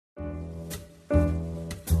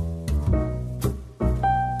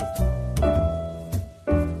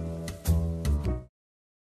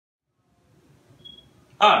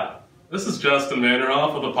Hi, this is Justin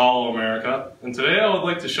Vanderhoff with Apollo America, and today I would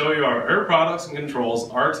like to show you our Air Products and Controls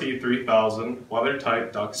RT3000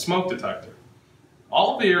 Weathertight Duct Smoke Detector.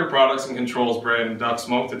 All of the Air Products and Controls brand duct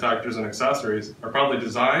smoke detectors and accessories are proudly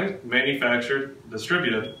designed, manufactured, and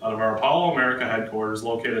distributed out of our Apollo America headquarters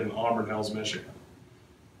located in Auburn Hills, Michigan.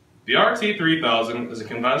 The RT3000 is a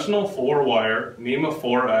conventional 4-wire NEMA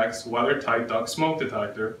 4X Weathertight duct smoke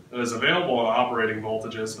detector that is available at operating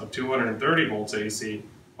voltages of 230 volts AC,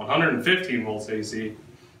 115 volts AC,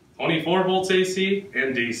 24 volts AC,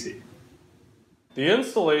 and DC. The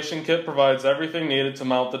installation kit provides everything needed to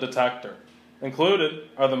mount the detector. Included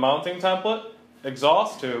are the mounting template,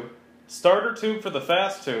 exhaust tube, starter tube for the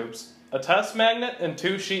fast tubes, a test magnet, and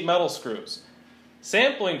 2 sheet metal screws.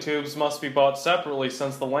 Sampling tubes must be bought separately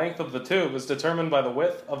since the length of the tube is determined by the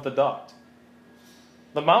width of the duct.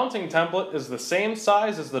 The mounting template is the same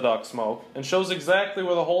size as the duct smoke and shows exactly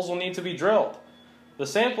where the holes will need to be drilled. The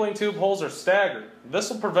sampling tube holes are staggered. This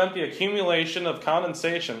will prevent the accumulation of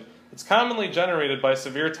condensation that's commonly generated by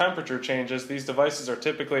severe temperature changes these devices are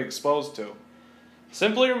typically exposed to.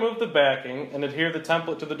 Simply remove the backing and adhere the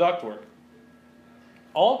template to the ductwork.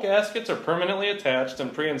 All gaskets are permanently attached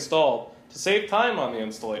and pre-installed to save time on the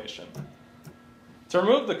installation. To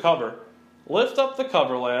remove the cover, lift up the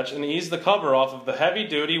cover latch and ease the cover off of the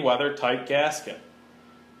heavy-duty Weathertight gasket.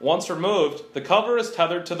 Once removed, the cover is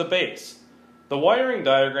tethered to the base. The wiring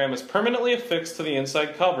diagram is permanently affixed to the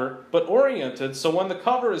inside cover, but oriented so when the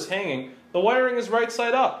cover is hanging, the wiring is right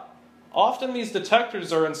side up. Often these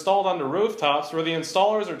detectors are installed onto rooftops where the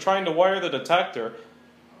installers are trying to wire the detector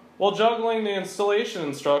while juggling the installation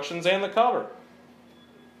instructions and the cover.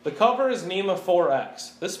 The cover is NEMA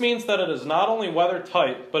 4X. This means that it is not only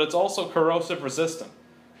weathertight, but it's also corrosive resistant.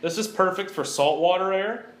 This is perfect for saltwater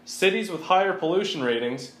air, cities with higher pollution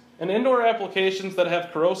ratings, and indoor applications that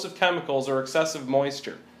have corrosive chemicals or excessive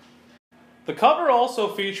moisture. The cover also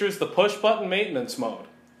features the push-button maintenance mode,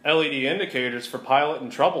 LED indicators for pilot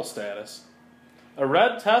and trouble status, a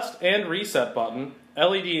red test and reset button,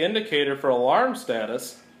 LED indicator for alarm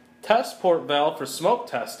status, test port valve for smoke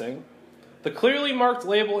testing, the clearly marked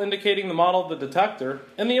label indicating the model of the detector,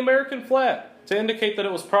 and the American flag to indicate that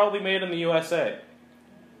it was proudly made in the USA.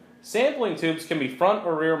 Sampling tubes can be front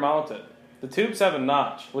or rear mounted. The tubes have a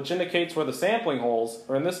notch, which indicates where the sampling holes,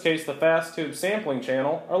 or in this case the fast tube sampling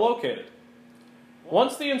channel, are located.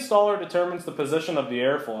 Once the installer determines the position of the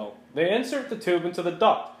airflow, they insert the tube into the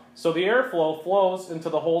duct so the airflow flows into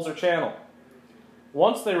the holes or channel.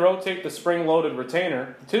 Once they rotate the spring-loaded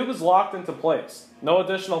retainer, the tube is locked into place. No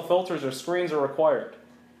additional filters or screens are required.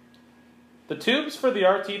 The tubes for the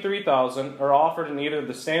RT3000 are offered in either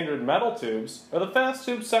the standard metal tubes or the fast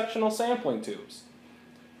tube sectional sampling tubes.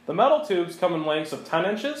 The metal tubes come in lengths of 10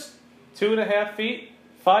 inches, 2.5 feet,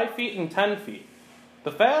 5 feet, and 10 feet.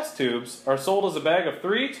 The fast tubes are sold as a bag of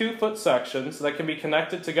 3 2-foot sections that can be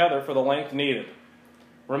connected together for the length needed.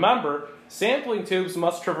 Remember, sampling tubes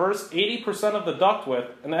must traverse 80% of the duct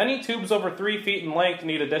width, and any tubes over 3 feet in length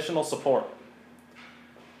need additional support.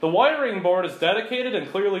 The wiring board is dedicated and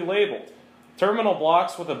clearly labeled. Terminal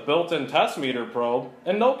blocks with a built-in test meter probe,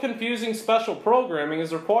 and no confusing special programming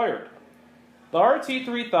is required. The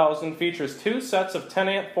RT3000 features 2 sets of 10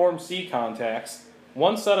 amp form C contacts,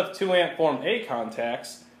 1 set of 2 amp form A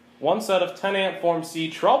contacts, 1 set of 10 amp form C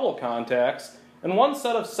treble contacts, and 1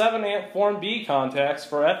 set of 7 amp form B contacts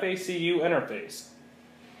for FACU interface.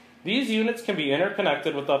 These units can be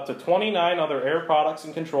interconnected with up to 29 other Air Products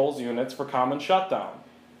and Controls units for common shutdown.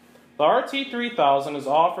 The RT3000 is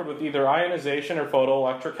offered with either ionization or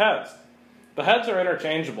photoelectric heads. The heads are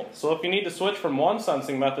interchangeable, so if you need to switch from one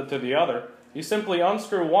sensing method to the other, you simply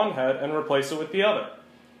unscrew one head and replace it with the other.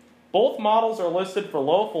 Both models are listed for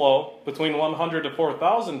low flow, between 100 to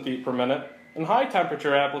 4,000 feet per minute, and high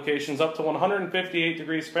temperature applications up to 158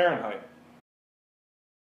 degrees Fahrenheit.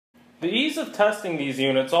 The ease of testing these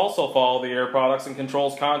units also follow the Air Products and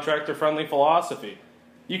Controls contractor-friendly philosophy.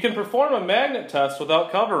 You can perform a magnet test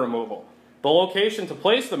without cover removal. The location to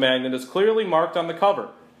place the magnet is clearly marked on the cover.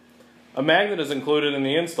 A magnet is included in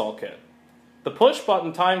the install kit. The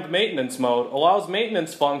push-button timed maintenance mode allows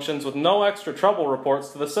maintenance functions with no extra trouble reports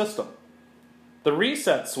to the system. The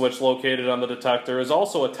reset switch located on the detector is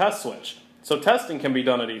also a test switch, so testing can be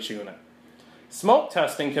done at each unit. Smoke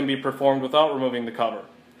testing can be performed without removing the cover.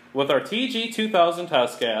 With our TG2000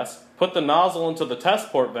 test gas, put the nozzle into the test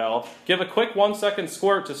port valve, give a quick 1-second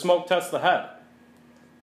squirt to smoke test the head.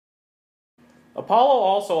 Apollo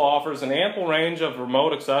also offers an ample range of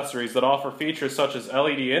remote accessories that offer features such as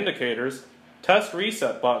LED indicators, test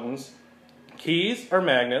reset buttons, keys or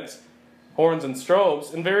magnets, horns and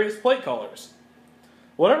strobes, and various plate colors.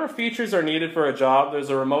 Whatever features are needed for a job, there's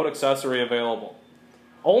a remote accessory available.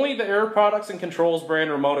 Only the Air Products and Controls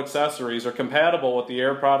brand remote accessories are compatible with the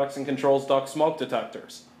Air Products and Controls duct smoke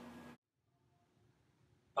detectors.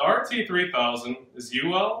 The RT3000 is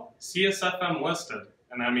UL, CSFM listed,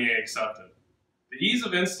 and MEA accepted. The ease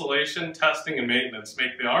of installation, testing, and maintenance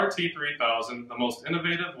make the RT3000 the most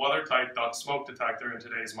innovative weathertight duct smoke detector in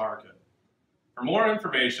today's market. For more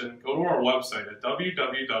information, go to our website at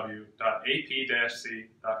www.ap-c.com.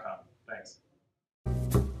 Thanks.